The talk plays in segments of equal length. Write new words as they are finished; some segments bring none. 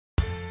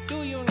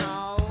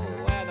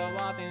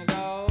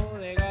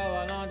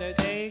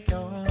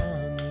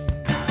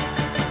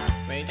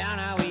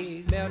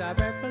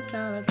dance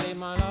now and say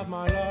my love,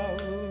 love,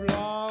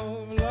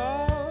 love.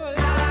 La, la,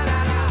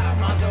 la.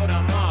 Muscle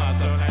to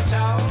muscle,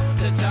 toe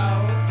to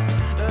toe.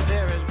 The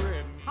fear is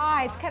grim.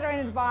 Hi, it's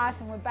Caterina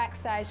and we're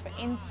backstage for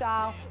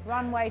Instyle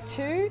Runway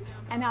 2,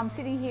 and I'm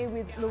sitting here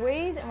with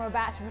Louise and we're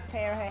about to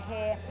prepare her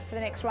hair for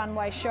the next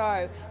runway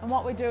show. And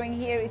what we're doing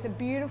here is a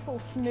beautiful,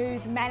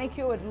 smooth,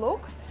 manicured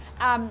look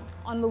on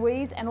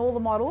Louise and all the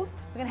models.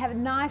 We're going to have a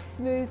nice,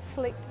 smooth,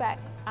 slicked back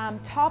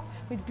top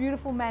with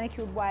beautiful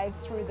manicured waves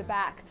through the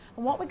back.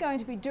 And what we're going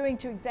to be doing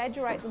to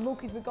exaggerate the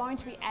look is we're going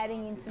to be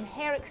adding in some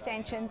hair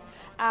extensions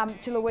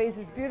to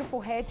Louise's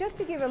beautiful hair, just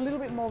to give her a little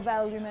bit more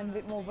volume and a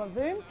bit more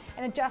vavoom,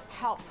 and it just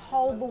helps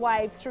hold the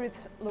waves through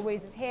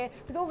Louise's hair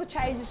with all the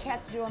changes she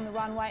has to do on the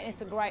runway, and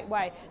it's a great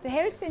way. The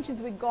hair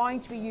extensions we're going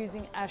to be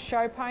using are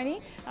Showpony,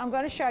 and I'm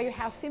going to show you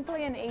how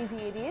simply and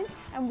easy it is,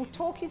 and we'll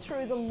talk you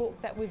through the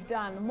look that we've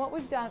done. And what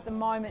we've done at the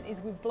moment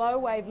is we've blow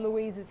waved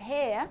Louise's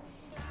hair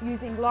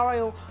using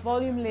L'Oreal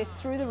Volume Lift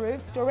through the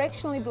roots,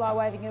 directionally blow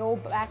waving it all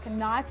back and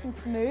nice and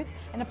smooth,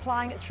 and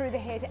applying it through the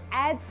hair to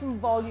add some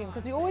volume,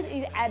 because we always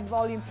need to add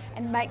volume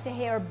and make the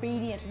hair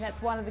obedient, and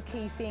that's one of the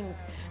key things.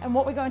 And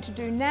what we're going to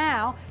do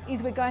now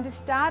is we're going to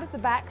start at the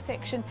back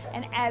section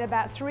and add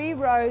about 3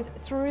 rows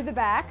through the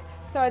back,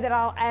 so that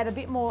I'll add a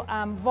bit more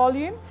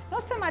volume,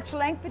 not so much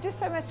length, but just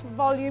so much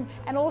volume,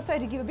 and also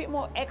to give a bit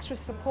more extra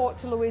support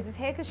to Louise's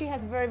hair, because she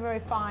has very, very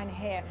fine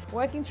hair.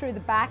 Working through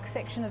the back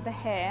section of the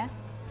hair,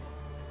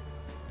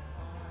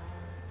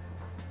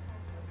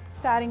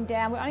 starting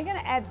down, we're only going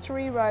to add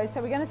 3 rows,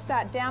 so we're going to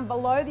start down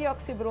below the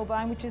occipital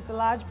bone, which is the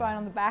large bone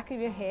on the back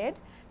of your head.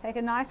 Take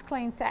a nice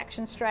clean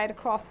section straight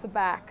across the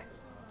back.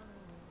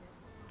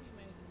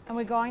 And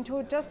we're going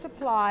to just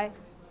apply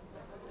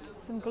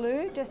some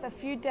glue, just a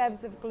few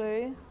dabs of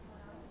glue.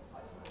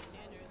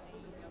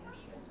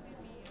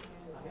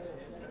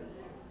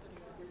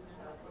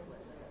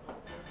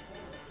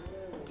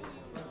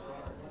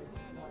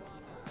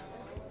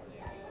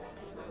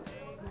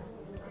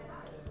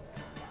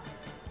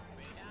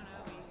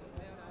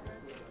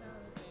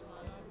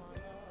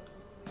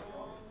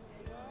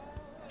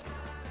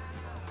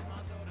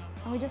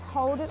 And we just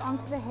hold it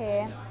onto the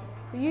hair.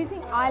 We're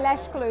using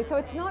eyelash glue, so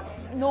it's not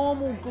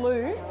normal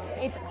glue,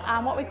 it's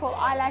what we call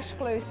eyelash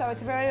glue, so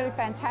it's very, very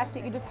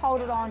fantastic. You just hold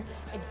it on,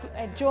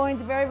 it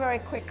joins very, very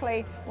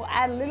quickly. We'll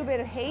add a little bit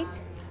of heat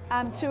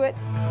to it.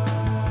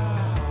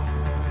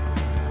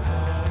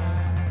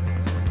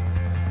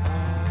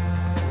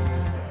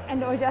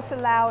 And we'll just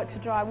allow it to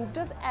dry. We'll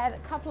just add a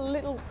couple of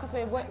little, because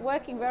we're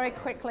working very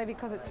quickly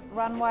because it's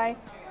runway,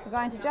 we're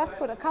going to just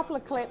put a couple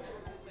of clips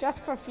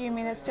just for a few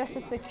minutes, just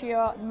to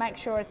secure and make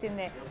sure it's in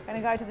there. We're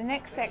going to go to the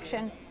next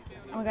section,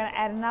 and we're going to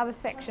add another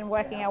section,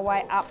 working our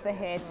way up the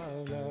head.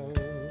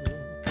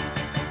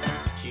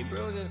 She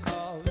bruises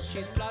calls,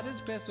 she splutters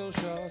pistol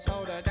shots,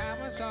 hold her down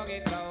when soggy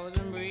clothes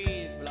and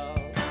breeze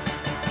blows.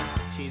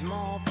 She's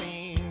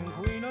morphine,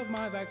 queen of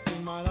my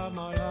vaccine, my love,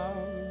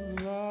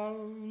 love,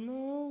 love.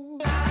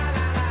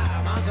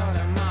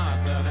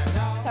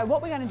 So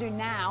what we're going to do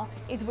now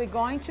is we're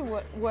going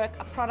to work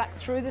a product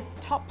through the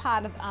top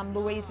part of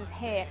Louise's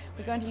hair.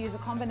 We're going to use a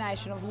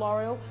combination of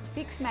L'Oreal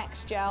Fix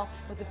Max Gel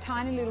with a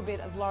tiny little bit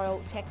of L'Oreal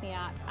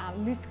Techniart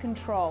List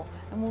Control.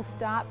 And we'll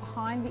start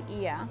behind the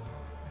ear.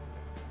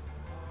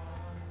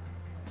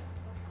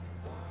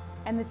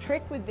 And the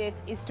trick with this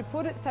is to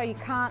put it so you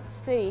can't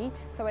see,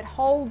 so it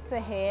holds the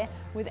hair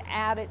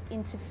without it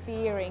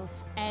interfering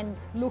and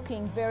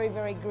looking very,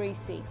 very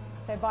greasy.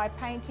 So by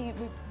painting it,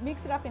 we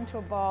mix it up into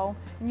a bowl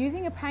and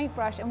using a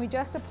paintbrush, and we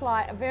just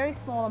apply a very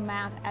small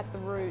amount at the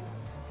roots.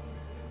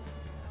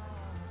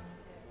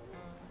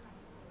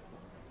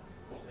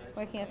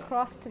 Working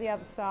across to the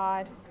other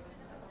side.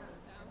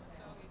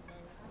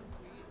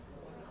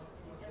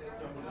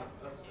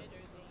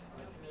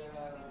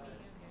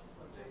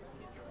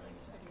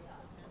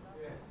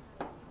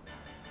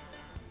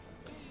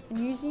 And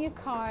using your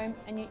comb,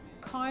 and you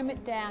comb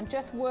it down,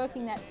 just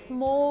working that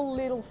small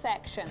little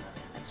section.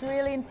 It's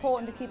really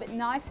important to keep it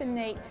nice and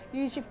neat.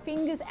 Use your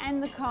fingers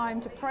and the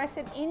comb to press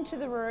it into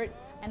the root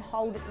and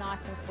hold it nice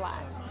and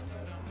flat.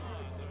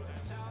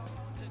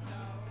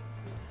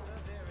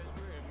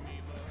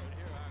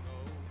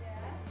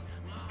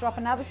 Drop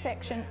another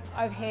section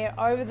of hair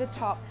over the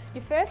top.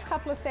 Your first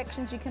couple of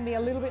sections you can be a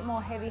little bit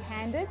more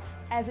heavy-handed,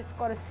 as it's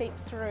got to seep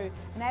through.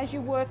 And as you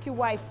work your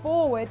way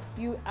forward,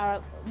 you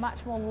are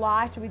much more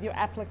lighter with your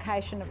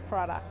application of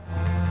product.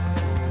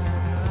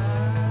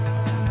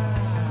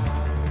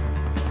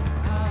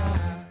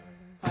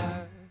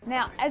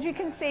 Now, as you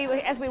can see,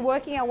 as we're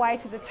working our way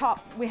to the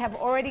top,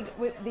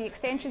 the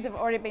extensions have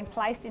already been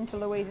placed into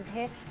Louise's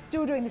hair,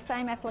 still doing the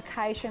same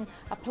application,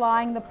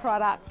 applying the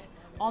product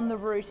on the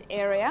root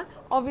area.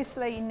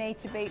 Obviously you need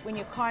to be, when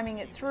you're combing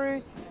it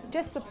through,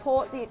 just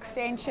support the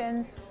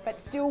extensions,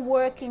 but still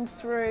working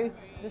through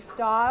the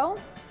style.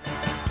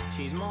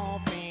 She's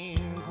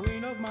morphine,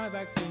 queen of my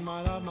vaccine,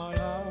 my love, love,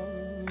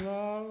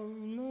 love,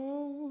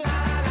 love.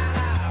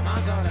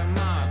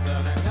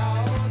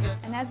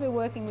 And as we're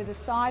working with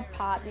the side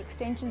part, the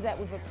extensions that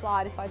we've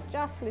applied. If I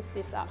just lift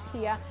this up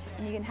here,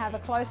 and you can have a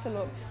closer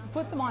look,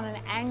 put them on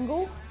an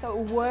angle so it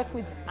will work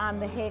with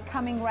the hair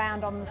coming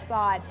round on the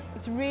side.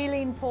 It's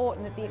really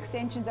important that the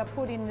extensions are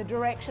put in the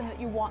direction that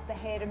you want the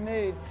hair to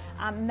move.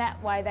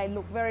 That way they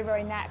look very,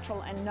 very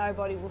natural and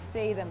nobody will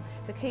see them.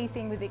 The key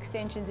thing with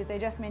extensions is they're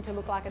just meant to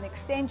look like an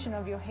extension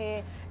of your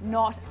hair,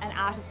 not an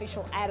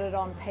artificial added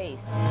on piece.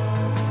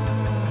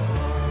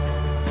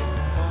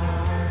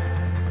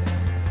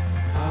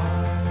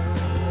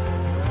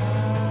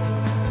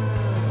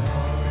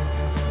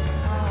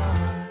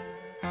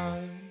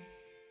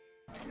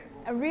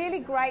 A really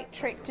great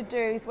trick to do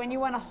is when you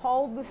want to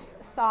hold the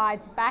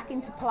sides back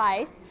into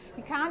place,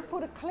 you can't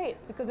put a clip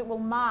because it will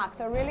mark.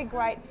 So a really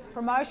great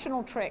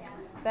promotional trick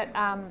that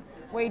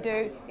we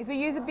do is we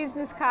use a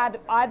business card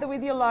either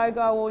with your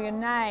logo or your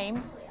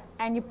name,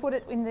 and you put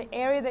it in the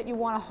area that you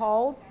want to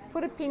hold,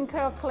 put a pin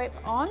curl clip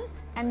on,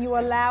 and you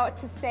allow it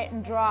to set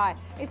and dry.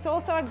 It's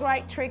also a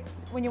great trick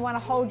when you want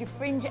to hold your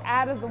fringe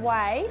out of the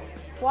way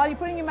while you're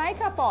putting your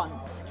makeup on,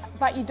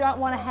 but you don't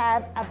want to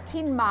have a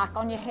pin mark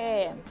on your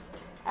hair.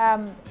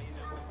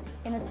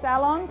 In a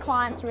salon,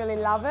 clients really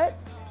love it,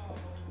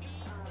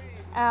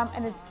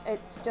 and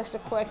it's just a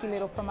quirky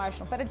little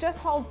promotional, but it just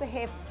holds the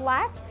hair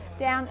flat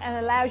down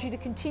and allows you to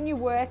continue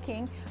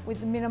working with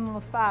the minimum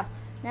of fuss.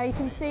 Now you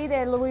can see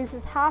there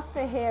Louise's half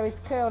the hair is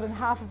curled and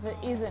half of it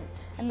isn't,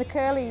 and the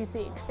curly is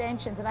the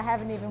extensions, and I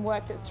haven't even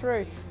worked it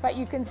through, but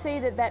you can see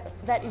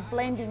that is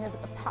blending as a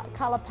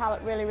colour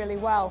palette really, really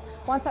well.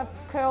 Once I've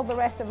curled the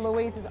rest of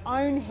Louise's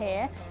own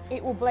hair,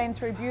 it will blend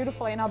through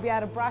beautifully and I'll be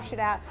able to brush it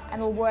out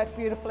and it'll work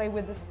beautifully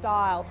with the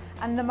style.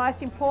 And the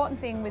most important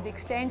thing with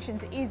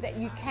extensions is that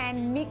you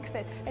can mix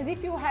it as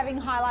if you were having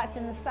highlights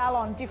in the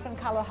salon, different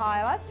colour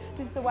highlights.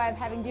 This is the way of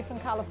having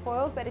different colour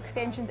foils, but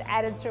extensions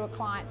added through a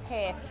client's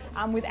hair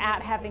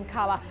without having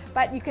colour.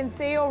 But you can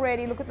see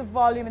already, look at the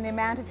volume and the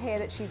amount of hair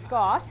that she's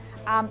got,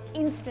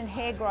 instant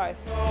hair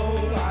growth.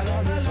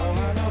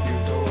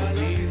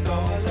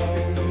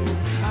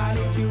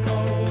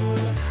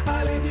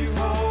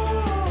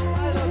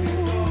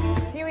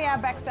 Here we are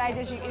backstage,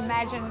 as you can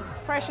imagine,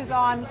 pressure's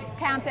on,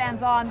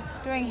 countdown's on,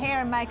 doing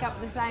hair and makeup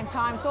at the same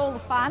time. It's all the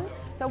fun.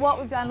 So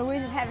what we've done,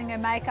 Louise is having her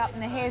makeup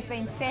and the hair's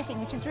been setting,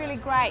 which is really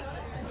great.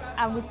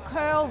 We've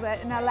curled it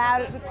and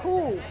allowed it to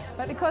cool.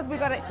 But because we've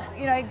got to,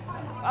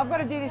 I've got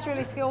to do this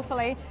really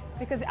skillfully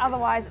because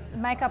otherwise the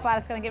makeup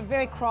artist's going to get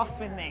very cross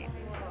with me.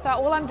 So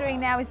all I'm doing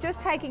now is just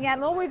taking out,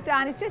 and all we've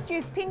done is just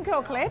use pin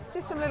curl clips,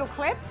 just some little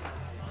clips,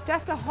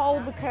 just to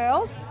hold the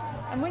curls.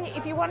 And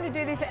if you wanted to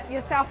do this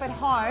yourself at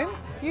home,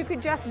 you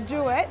could just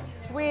do it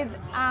with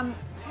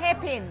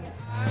hairpins.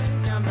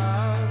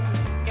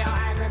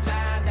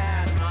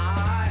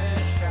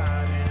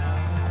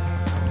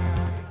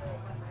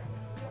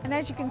 And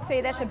as you can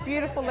see, that's a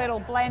beautiful little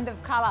blend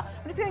of colour.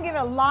 I'm just going to give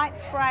it a light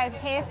spray of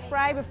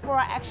hairspray before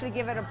I actually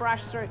give it a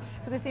brush through,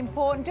 because it's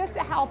important just to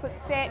help it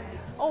set.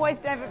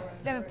 Always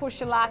never push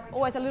your luck,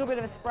 always a little bit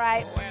of a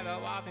spray. And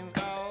then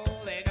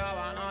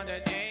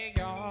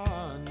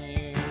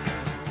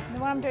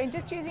what I'm doing,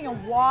 just using a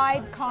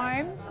wide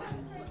comb,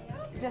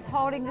 just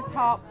holding the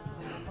top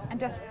and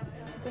just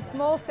a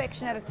small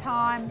section at a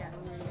time.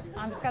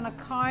 I'm just going to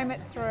comb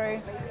it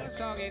through.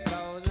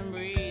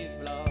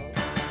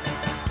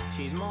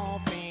 She's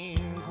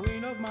morphine,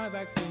 queen of my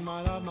vaccine,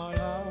 my love, my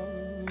love,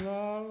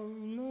 love,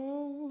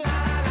 love.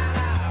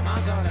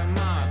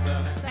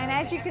 And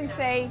as you can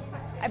see,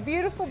 a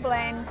beautiful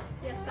blend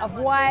of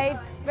wave,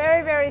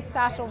 very, very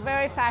subtle,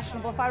 very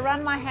fashionable. If I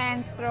run my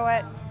hands through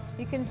it,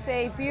 you can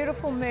see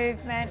beautiful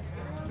movement,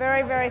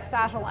 very, very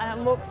subtle, and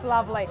it looks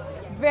lovely.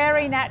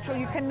 Very natural,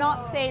 you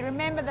cannot see.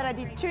 Remember that I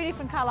did 2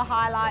 different colour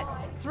highlights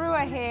through her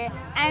hair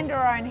and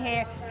her own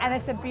hair, and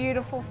it's a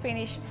beautiful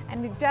finish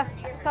and just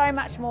so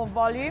much more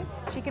volume.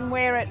 She can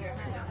wear it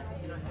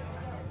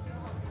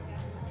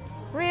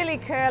really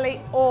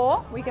curly,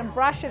 or we can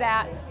brush it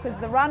out, because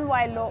the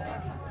runway look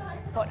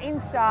for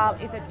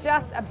InStyle is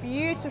just a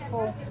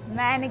beautiful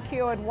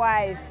manicured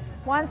wave.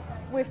 Once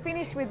we're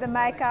finished with the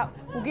makeup,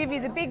 we'll give you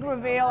the big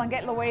reveal and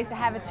get Louise to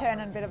have a turn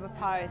and a bit of a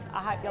pose.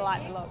 I hope you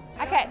like the look.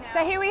 Okay,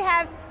 so here we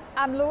have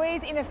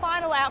Louise in her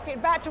final outfit,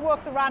 about to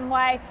walk the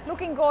runway,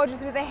 looking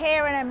gorgeous with her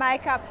hair and her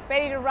makeup,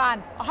 ready to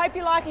run. I hope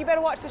you like it. You better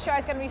watch the show,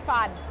 it's going to be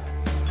fun.